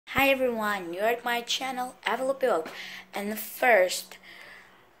Hi everyone, you're at my channel, Available. And first,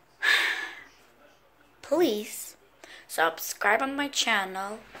 please subscribe on my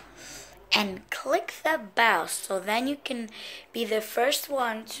channel and click the bell so then you can be the first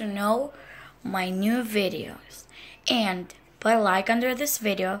one to know my new videos. And put a like under this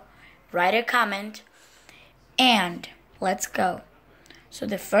video, write a comment, and let's go. So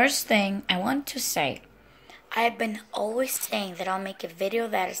the first thing I want to say, I've been always saying that I'll make a video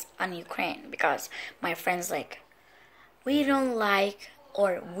that is on Ukraine because my friends we don't like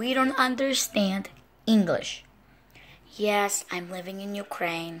or we don't understand English. Yes, I'm living in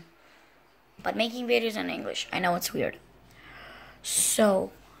Ukraine, but making videos in English, I know it's weird.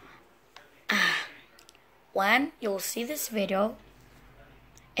 So, when you'll see this video,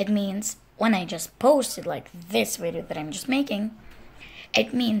 it means when I just posted this video that I'm just making,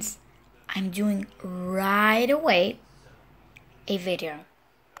 it means I'm doing right away a video.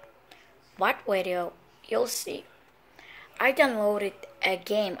 What video? You'll see. I downloaded a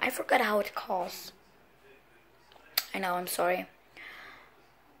game. I forgot how it calls. I know, I'm sorry.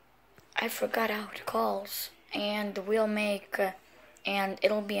 I forgot how it calls. And we'll make, and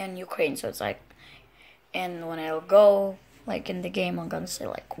it'll be in Ukraine. So it's and when I'll go, in the game, I'm gonna say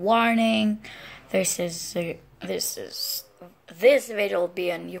warning. This video will be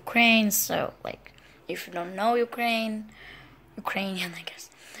in Ukraine, so if you don't know Ukrainian, I guess.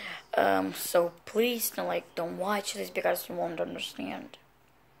 So please don't watch this because you won't understand.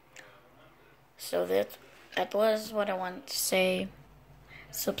 So that was what I wanted to say.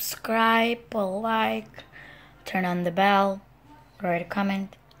 Subscribe, like, turn on the bell, write a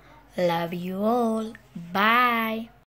comment. Love you all. Bye.